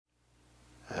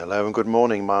Hello and good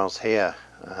morning, Miles here,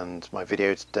 and my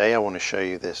video today I want to show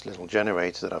you this little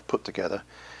generator that I've put together.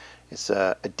 It's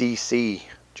a DC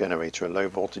generator, a low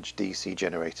voltage DC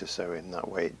generator, so in that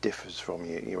way it differs from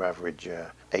your average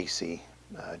AC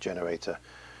generator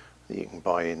that you can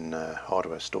buy in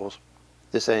hardware stores.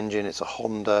 This engine, it's a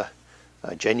Honda,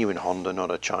 a genuine Honda,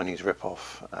 not a Chinese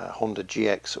rip-off, Honda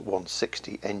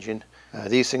GX160 engine.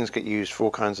 These things get used for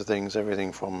all kinds of things,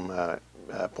 everything from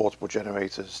portable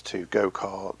generators to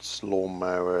go-karts, lawn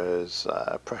mowers,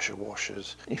 pressure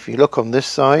washers. If you look on this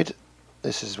side,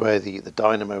 this is where the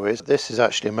dynamo is. This is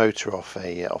actually a motor off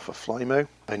a Flymo.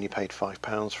 I only paid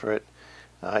 £5 for it.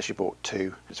 I actually bought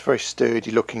two. It's very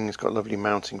sturdy looking. It's got lovely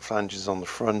mounting flanges on the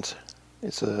front.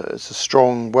 It's a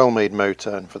strong, well-made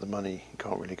motor, and for the money you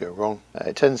can't really go wrong.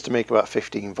 It tends to make about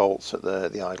 15 volts at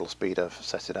the idle speed I've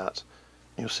set it at.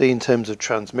 You'll see in terms of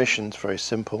transmission, it's very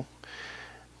simple.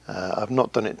 I've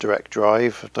not done it direct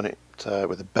drive, I've done it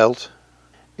with a belt.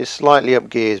 It's slightly up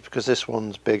gears because this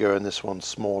one's bigger and this one's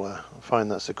smaller. I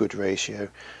find that's a good ratio.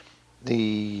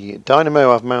 The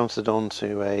dynamo I've mounted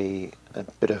onto a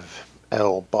bit of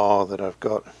L bar that I've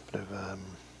got, a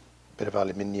bit of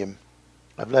aluminium.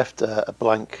 I've left a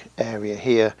blank area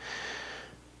here,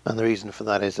 and the reason for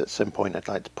that is at some point I'd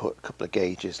like to put a couple of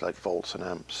gauges like volts and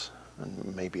amps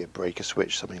and maybe a breaker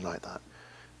switch, something like that.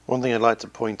 One thing I'd like to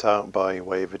point out by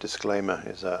way of a disclaimer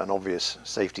is an obvious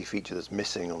safety feature that's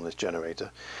missing on this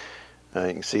generator.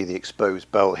 You can see the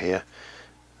exposed belt here.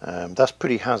 That's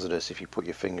pretty hazardous if you put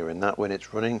your finger in that when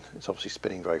it's running. It's obviously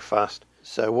spinning very fast.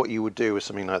 So what you would do with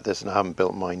something like this, and I haven't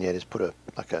built mine yet, is put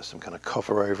some kind of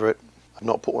cover over it. I've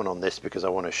not put one on this because I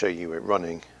want to show you it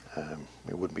running.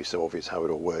 It wouldn't be so obvious how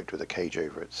it all worked with a cage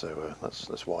over it, so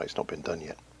that's why it's not been done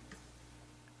yet.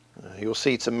 You'll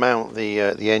see to mount the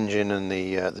engine and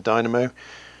the dynamo,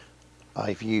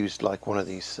 I've used like one of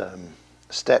these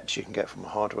steps you can get from a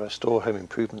hardware store, home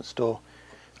improvement store.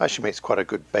 Actually makes quite a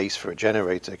good base for a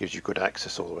generator, gives you good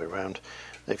access all the way around.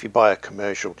 If you buy a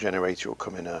commercial generator, it'll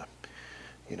come in a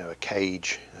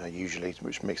cage usually,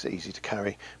 which makes it easy to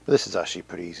carry. But this is actually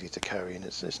pretty easy to carry, and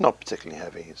it's not particularly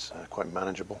heavy. It's quite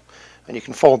manageable, and you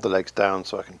can fold the legs down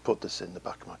so I can put this in the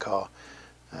back of my car,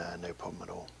 no problem at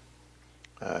all.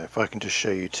 If I can just show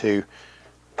you too,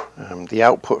 the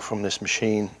output from this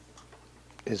machine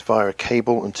is via a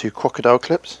cable and two crocodile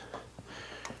clips.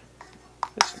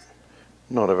 It's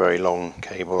not a very long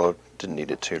cable, I didn't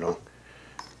need it too long.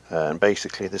 And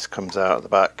basically this comes out at the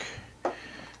back,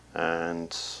 and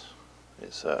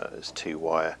it's two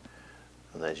wire,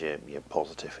 and there's your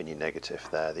positive and your negative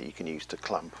there that you can use to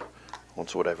clamp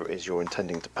onto whatever it is you're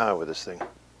intending to power this thing.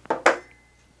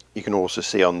 You can also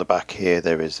see on the back here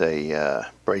there is a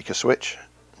breaker switch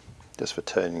just for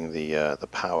turning the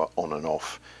power on and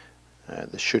off.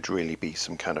 There should really be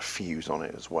some kind of fuse on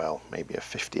it as well, maybe a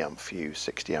 50 amp fuse,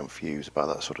 60 amp fuse, about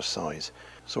that sort of size.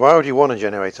 So why would you want a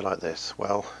generator like this?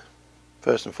 Well,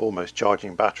 first and foremost,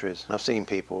 charging batteries. I've seen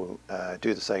people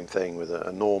do the same thing with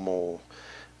a normal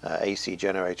AC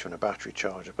generator and a battery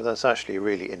charger, but that's actually a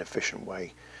really inefficient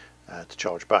way to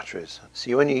charge batteries.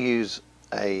 So when you use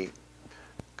a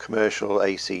commercial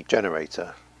AC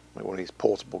generator, like one of these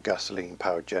portable gasoline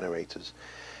powered generators,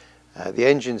 the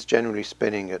engine's generally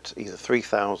spinning at either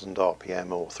 3000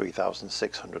 RPM or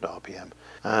 3600 RPM,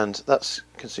 and that's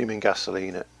consuming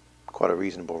gasoline at quite a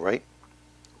reasonable rate,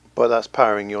 but that's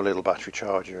powering your little battery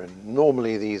charger, and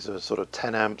normally these are sort of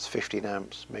 10 amps, 15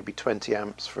 amps, maybe 20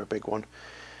 amps for a big one.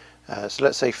 So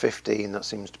let's say 15, that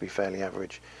seems to be fairly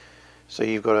average. So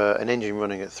you've got an engine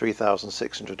running at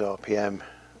 3600 RPM,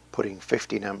 putting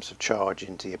 15 amps of charge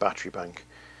into your battery bank.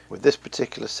 With this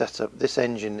particular setup, this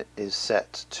engine is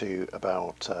set to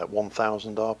about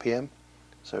 1000 RPM,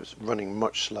 so it's running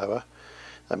much slower.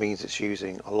 That means it's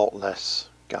using a lot less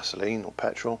gasoline or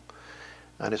petrol,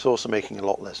 and it's also making a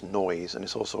lot less noise, and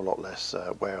it's also a lot less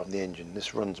wear on the engine.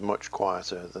 This runs much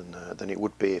quieter than it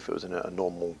would be if it was in a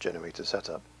normal generator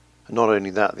setup. And not only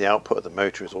that, the output of the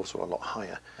motor is also a lot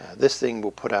higher. This thing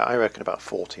will put out, I reckon, about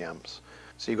 40 amps.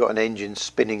 So you've got an engine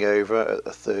spinning over at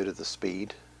a third of the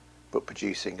speed, but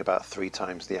producing about 3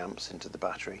 times the amps into the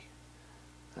battery.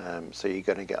 So you're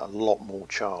going to get a lot more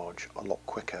charge a lot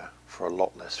quicker for a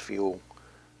lot less fuel.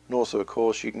 And also, of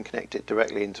course, you can connect it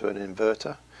directly into an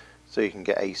inverter, so you can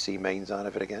get AC mains out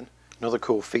of it again. Another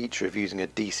cool feature of using a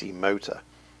DC motor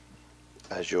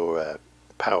as your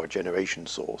power generation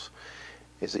source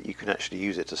is that you can actually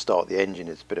use it to start the engine.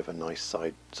 It's a bit of a nice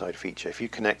side feature. If you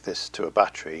connect this to a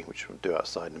battery, which we'll do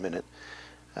outside in a minute,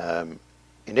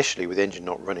 initially with the engine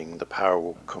not running, the power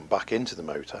will come back into the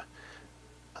motor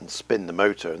and spin the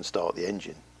motor and start the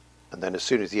engine, and then as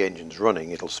soon as the engine's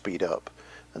running it'll speed up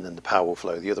and then the power will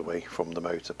flow the other way from the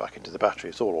motor back into the battery.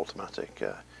 It's all automatic.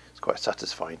 It's quite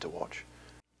satisfying to watch.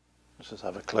 Let's just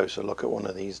have a closer look at one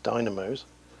of these dynamos.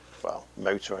 Well,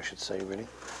 motor I should say, really.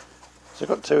 So I've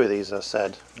got two of these, as I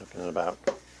said, looking at about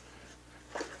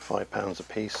 £5 a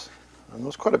piece, and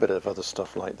there's quite a bit of other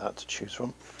stuff like that to choose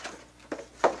from.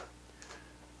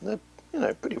 And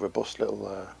they're, pretty robust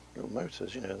little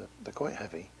motors. They're quite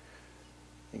heavy.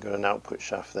 You've got an output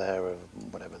shaft there of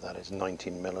whatever that is,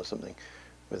 19mm or something,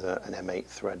 with an M8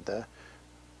 thread there.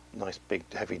 Nice big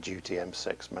heavy duty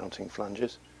M6 mounting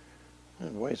flanges.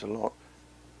 It weighs a lot,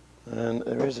 and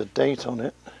there is a date on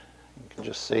it. You can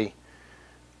just see.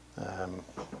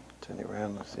 Turn it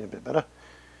around, let's see a bit better. It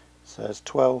says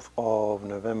 12th of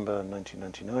November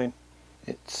 1999.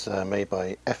 It's made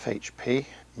by FHP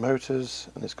Motors,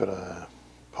 and it's got a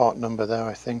part number there,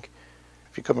 I think.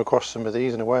 If you come across some of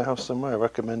these in a warehouse somewhere, I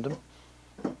recommend them.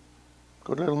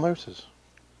 Good little motors.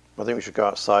 I think we should go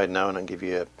outside now and I'll give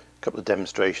you a couple of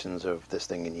demonstrations of this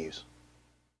thing in use.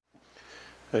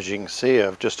 As you can see,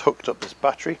 I've just hooked up this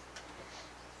battery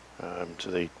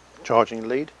to the charging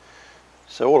lead.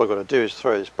 So all I've got to do is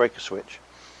throw this breaker switch,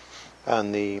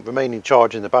 and the remaining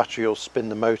charge in the battery will spin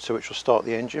the motor, which will start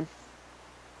the engine,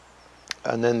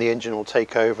 and then the engine will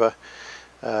take over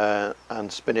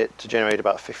and spin it to generate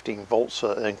about 15 volts, so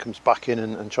that it then comes back in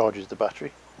and charges the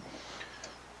battery.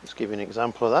 Let's give you an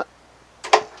example of that.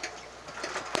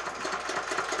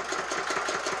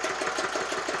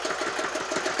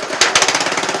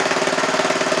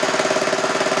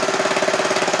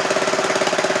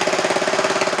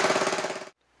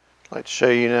 I'd like to show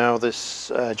you now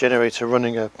this generator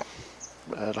running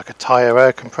like a tyre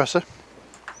air compressor.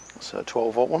 It's a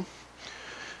 12-volt one.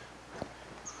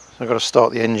 So I've got to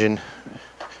start the engine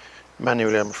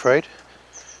manually, I'm afraid.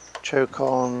 Choke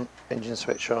on, engine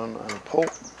switch on, and pull.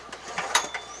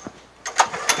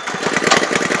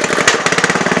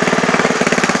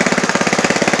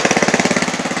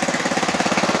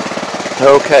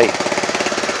 Okay.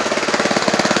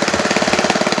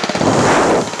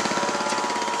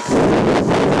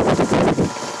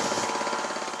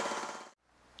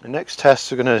 The next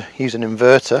test, we're going to use an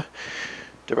inverter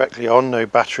directly on, no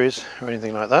batteries or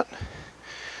anything like that.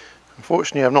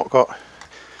 Unfortunately, I've not got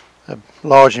a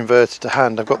large inverter to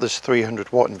hand. I've got this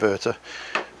 300-watt inverter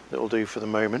that will do for the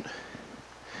moment.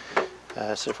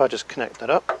 So if I just connect that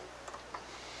up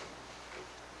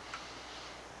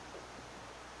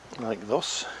like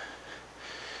this,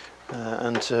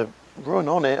 and to run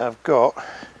on it, I've got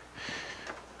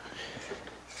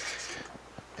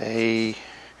a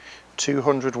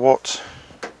 200-watt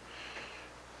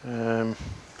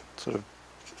sort of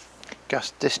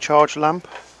gas discharge lamp.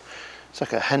 It's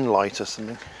like a hen light or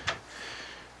something,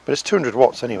 but it's 200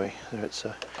 watts anyway,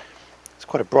 so it's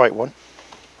quite a bright one.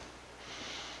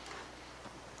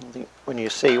 I think when you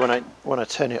see when I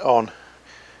turn it on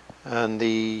and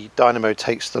the dynamo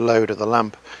takes the load of the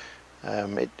lamp,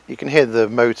 you can hear the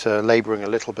motor labouring a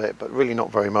little bit, but really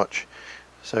not very much.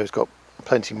 So it's got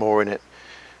plenty more in it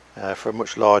for a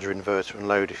much larger inverter and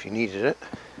load if you needed it.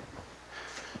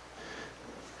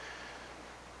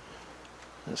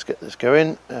 Let's get this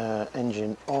going.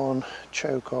 Engine on,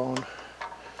 choke on,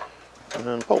 and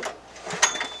then pull.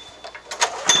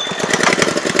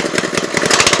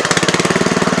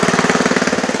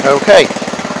 Okay.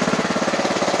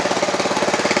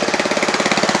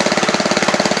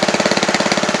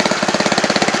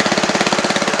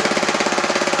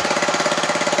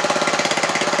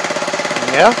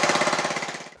 Yeah.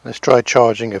 Let's try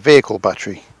charging a vehicle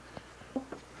battery.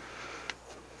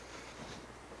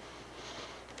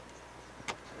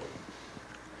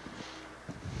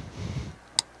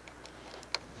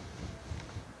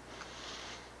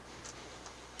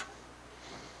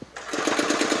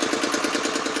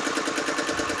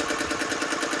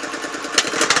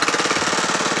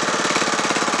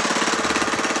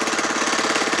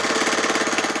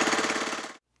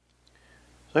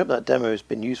 So I hope that demo has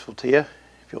been useful to you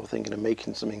if you're thinking of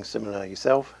making something similar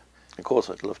yourself. Of course,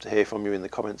 I'd love to hear from you in the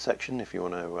comments section if you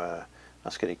want to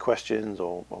ask any questions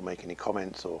or make any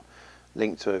comments or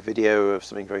link to a video of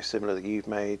something very similar that you've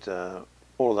made.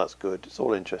 All of that's good, it's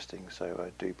all interesting, so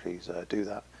do please do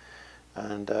that.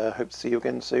 And hope to see you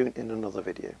again soon in another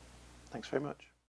video. Thanks very much.